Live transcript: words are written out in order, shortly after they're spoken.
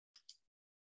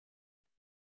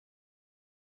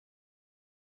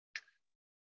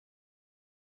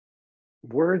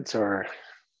Words are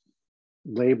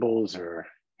labels or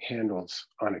handles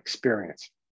on experience.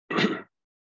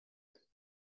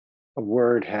 A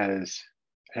word has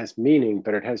meaning,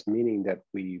 but it has meaning that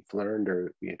we've learned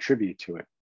or we attribute to it.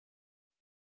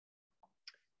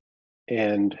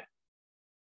 And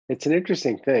it's an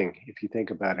interesting thing if you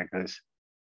think about it, because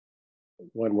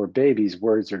when we're babies,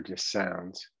 words are just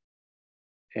sounds.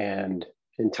 And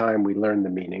in time, we learn the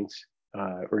meanings,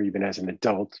 or even as an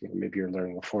adult, maybe you're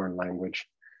learning a foreign language.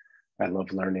 I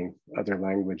love learning other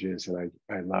languages, and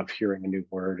I love hearing a new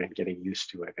word and getting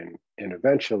used to it. And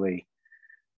eventually,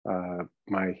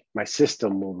 my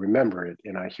system will remember it,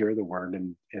 and I hear the word,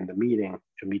 and the meaning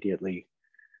immediately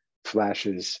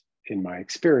flashes in my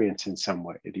experience in some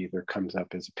way. It either comes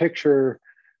up as a picture,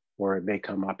 or it may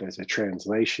come up as a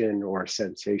translation or a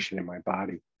sensation in my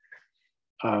body.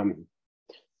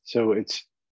 So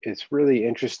it's really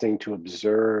interesting to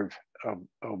observe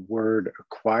a word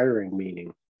acquiring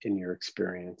meaning in your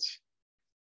experience.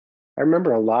 I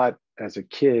remember a lot as a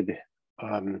kid,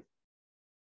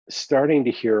 starting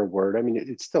to hear a word. I mean,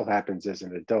 it still happens as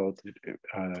an adult,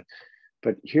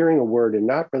 but hearing a word and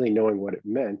not really knowing what it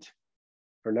meant,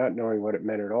 or not knowing what it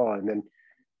meant at all. And then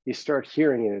you start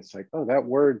hearing it, it's like, oh, that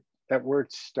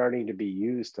word's starting to be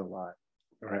used a lot.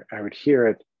 Or I would hear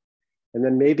it, and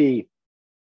then maybe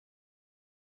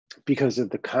because of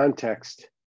the context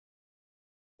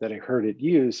that I heard it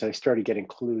used, I started getting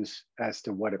clues as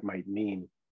to what it might mean.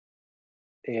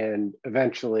 And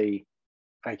eventually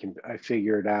I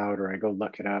figure it out, or I go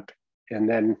look it up. And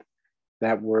then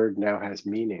that word now has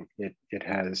meaning. It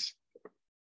has,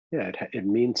 it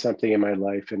means something in my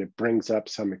life, and it brings up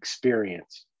some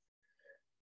experience.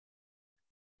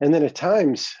 And then at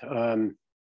times,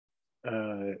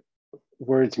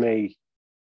 words may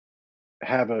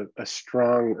have a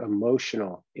strong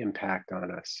emotional impact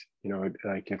on us.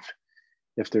 Like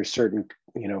if there's certain,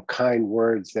 kind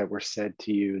words that were said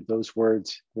to you, those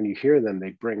words, when you hear them,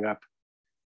 they bring up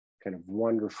kind of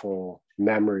wonderful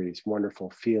memories, wonderful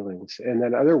feelings. And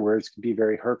then other words can be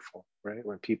very hurtful, right?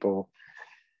 When people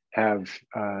have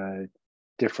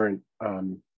different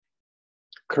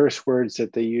curse words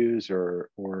that they use, or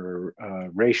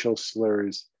racial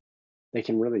slurs, they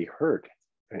can really hurt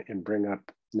and bring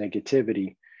up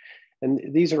negativity.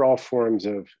 And these are all forms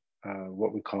of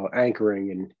what we call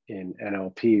anchoring in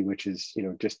NLP, which is,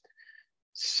 just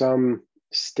some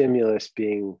stimulus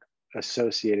being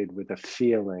associated with a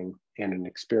feeling and an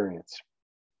experience.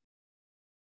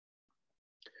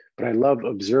 But I love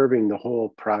observing the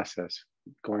whole process,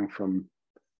 going from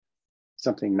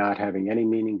something not having any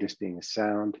meaning, just being a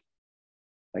sound.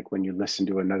 Like when you listen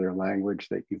to another language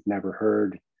that you've never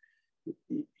heard,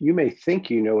 you may think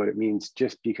you know what it means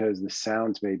just because the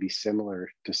sounds may be similar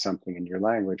to something in your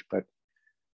language, but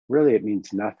really it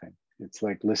means nothing. It's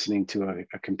like listening to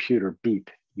a computer beep.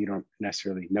 You don't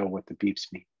necessarily know what the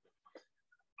beeps mean.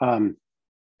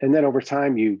 And then over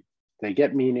time, they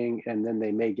get meaning, and then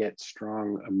they may get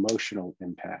strong emotional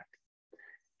impact.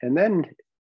 And then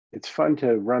it's fun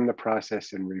to run the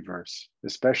process in reverse,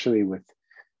 especially with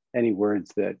any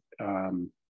words that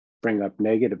bring up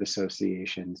negative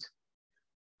associations.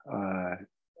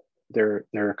 There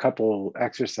are a couple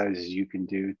exercises you can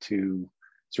do to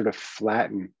sort of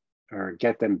flatten or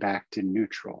get them back to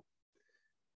neutral.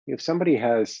 If somebody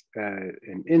has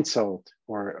an insult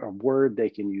or a word they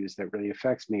can use that really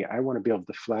affects me, I want to be able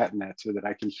to flatten that so that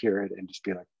I can hear it and just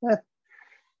be like,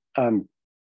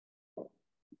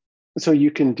 So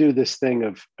you can do this thing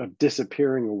of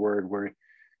disappearing a word where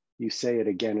you say it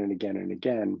again and again and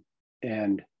again,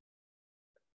 and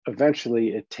eventually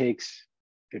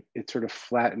it sort of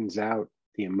flattens out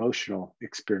the emotional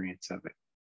experience of it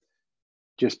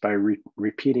just by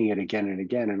repeating it again and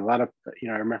again. And a lot of, I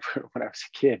remember when I was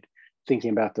a kid thinking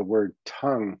about the word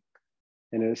tongue,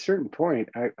 and at a certain point,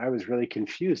 I was really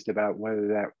confused about whether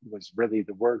that was really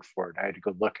the word for it. I had to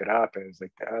go look it up. I was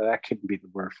like, oh, that couldn't be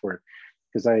the word for it,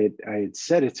 because I had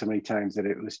said it so many times that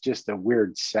it was just a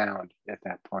weird sound at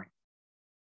that point.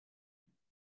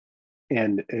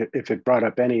 And if it brought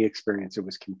up any experience, it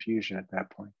was confusion at that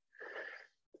point.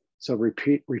 So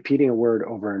repeating a word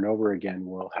over and over again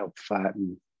will help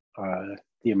flatten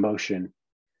the emotion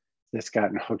that's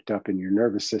gotten hooked up in your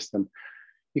nervous system.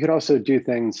 You could also do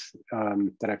things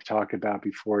that I've talked about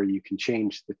before. You can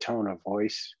change the tone of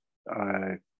voice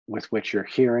with which you're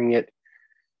hearing it.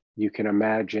 You can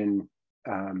imagine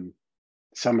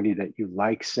somebody that you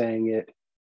like saying it,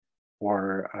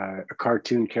 or a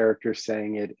cartoon character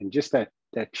saying it. And just that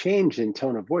change in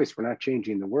tone of voice, we're not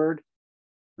changing the word,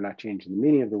 we're not changing the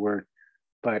meaning of the word,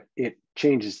 but it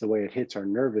changes the way it hits our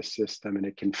nervous system, and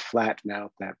it can flatten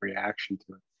out that reaction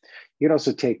to it. You can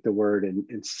also take the word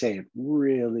and say it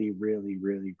really, really,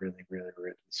 really, really, really,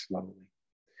 really slowly.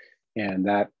 And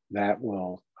that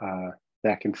will,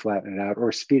 that can flatten it out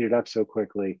or speed it up so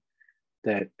quickly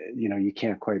that, you know, you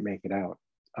can't quite make it out.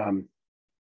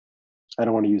 I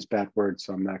don't want to use bad words,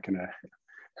 so I'm not gonna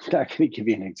give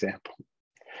you an example.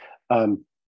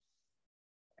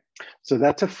 So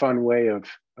that's a fun way of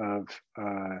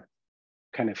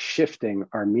kind of shifting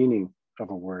our meaning of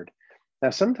a word. Now,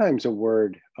 sometimes a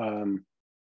word,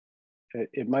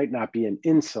 it might not be an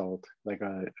insult, like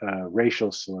a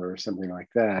racial slur or something like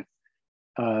that,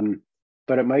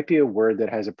 but it might be a word that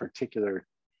has a particular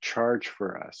charge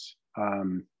for us.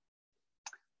 You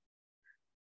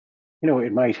know,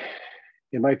 it might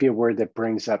be a word that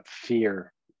brings up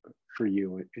fear for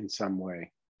you in some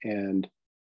way. And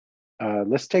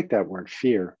let's take that word,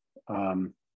 fear.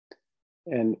 And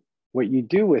what you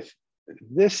do with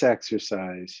this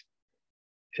exercise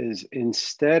is,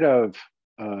 instead of,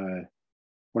 we're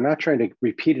not trying to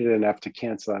repeat it enough to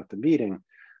cancel out the meeting,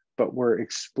 but we're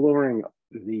exploring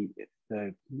the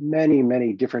many,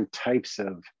 many different types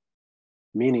of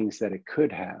meanings that it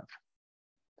could have.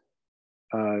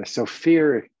 So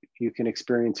fear, you can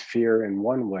experience fear in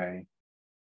one way,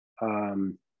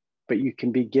 but you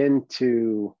can begin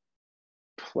to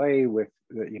play with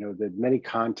the many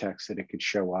contexts that it could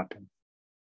show up in.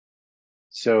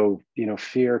 So, you know,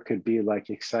 fear could be like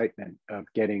excitement of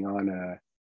getting on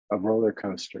a roller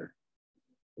coaster,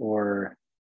 or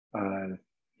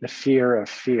the fear of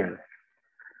fear,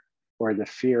 or the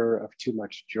fear of too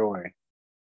much joy.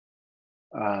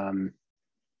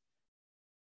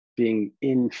 Being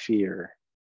in fear,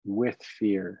 with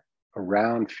fear,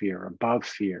 around fear, above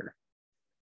fear,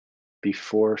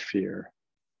 before fear,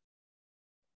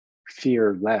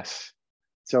 fearless.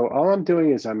 So all I'm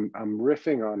doing is I'm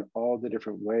riffing on all the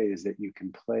different ways that you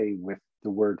can play with the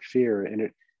word fear, and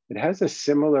it has a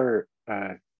similar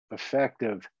effect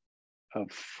of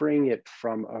freeing it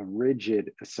from a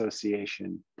rigid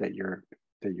association that you're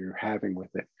having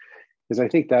with it. Because I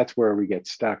think that's where we get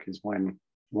stuck, is when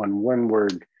one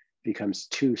word becomes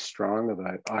too strong of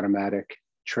an automatic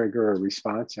trigger or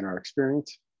response in our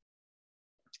experience.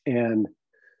 And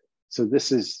so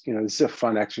this is a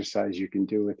fun exercise you can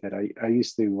do with it. I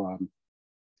used to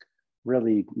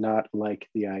really not like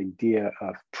the idea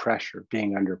of pressure,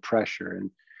 being under pressure. And,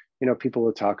 you know, people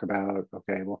will talk about,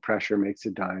 okay, well, pressure makes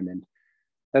a diamond.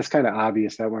 That's kind of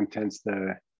obvious. That one tends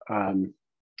to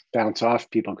bounce off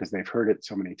people because they've heard it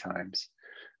so many times.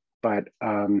 But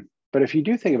if you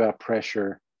do think about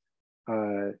pressure,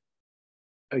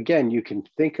 again, you can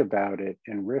think about it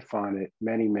and riff on it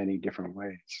many, many different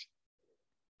ways.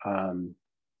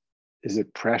 Is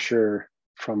it pressure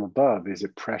from above? Is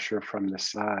it pressure from the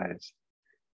sides?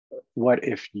 What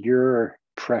if you're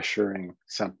pressuring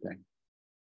something?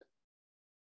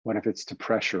 What if it's to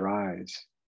pressurize?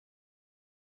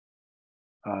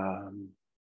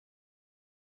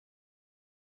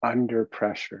 Under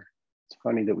pressure. It's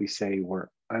funny that we say we're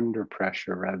under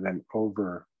pressure rather than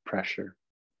over pressure.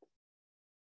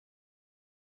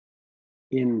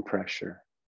 In pressure.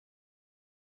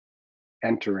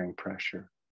 Entering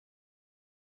pressure.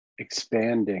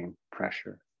 Expanding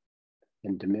pressure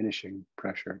and diminishing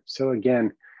pressure. So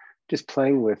again, just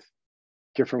playing with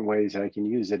different ways I can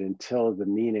use it until the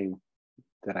meaning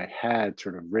that I had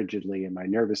sort of rigidly in my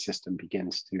nervous system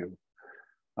begins to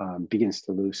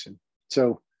loosen.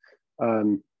 So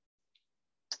to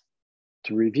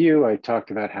review, I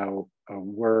talked about how a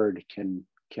word can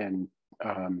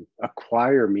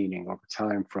acquire meaning over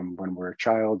time from when we're a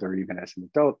child or even as an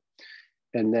adult,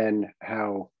 and then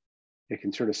how it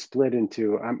can sort of split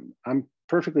into, I'm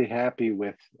perfectly happy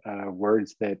with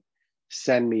words that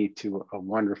send me to a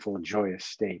wonderful, joyous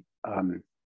state.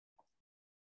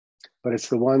 But it's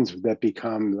the ones that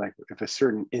become like, if a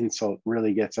certain insult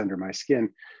really gets under my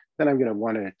skin, then I'm going to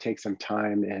want to take some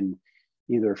time and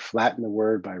either flatten the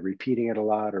word by repeating it a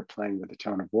lot or playing with the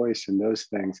tone of voice and those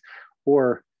things,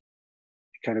 or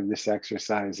kind of this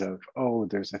exercise of, oh,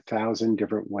 there's 1,000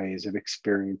 different ways of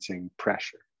experiencing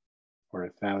pressure, or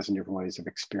 1,000 different ways of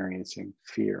experiencing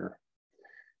fear.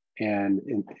 And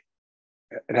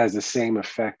it has the same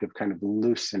effect of kind of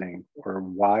loosening or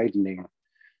widening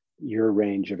your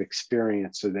range of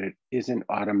experience so that it isn't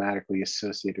automatically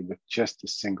associated with just a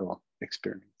single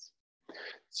experience.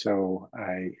 So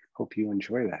I hope you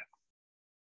enjoy that.